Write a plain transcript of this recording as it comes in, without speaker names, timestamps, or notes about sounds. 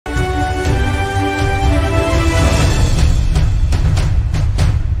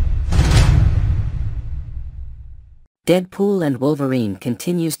Deadpool and Wolverine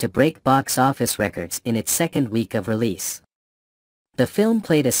continues to break box office records in its second week of release. The film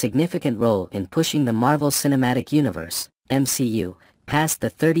played a significant role in pushing the Marvel Cinematic Universe, MCU, past the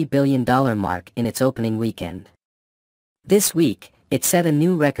 $30 billion mark in its opening weekend. This week, it set a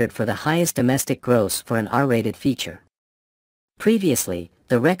new record for the highest domestic gross for an R-rated feature. Previously,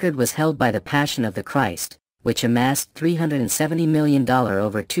 the record was held by The Passion of the Christ, which amassed $370 million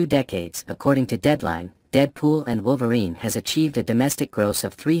over 2 decades. According to Deadline, Deadpool and Wolverine has achieved a domestic gross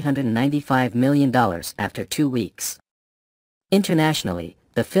of $395 million after 2 weeks. Internationally,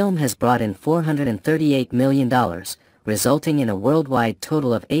 the film has brought in $438 million, resulting in a worldwide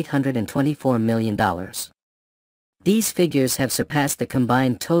total of $824 million. These figures have surpassed the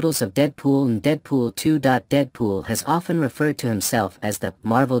combined totals of Deadpool and Deadpool 2. Deadpool has often referred to himself as the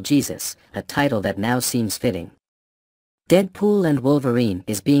Marvel Jesus, a title that now seems fitting. Deadpool and Wolverine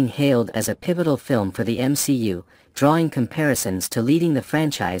is being hailed as a pivotal film for the MCU, drawing comparisons to leading the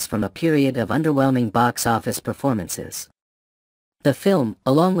franchise from a period of underwhelming box office performances. The film,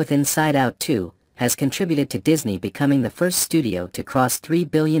 along with Inside Out 2, has contributed to Disney becoming the first studio to cross $3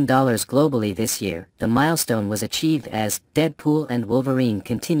 billion globally this year. The milestone was achieved as Deadpool and Wolverine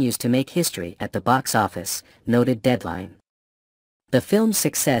continues to make history at the box office, noted Deadline. The film's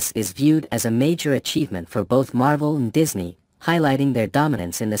success is viewed as a major achievement for both Marvel and Disney, highlighting their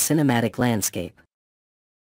dominance in the cinematic landscape.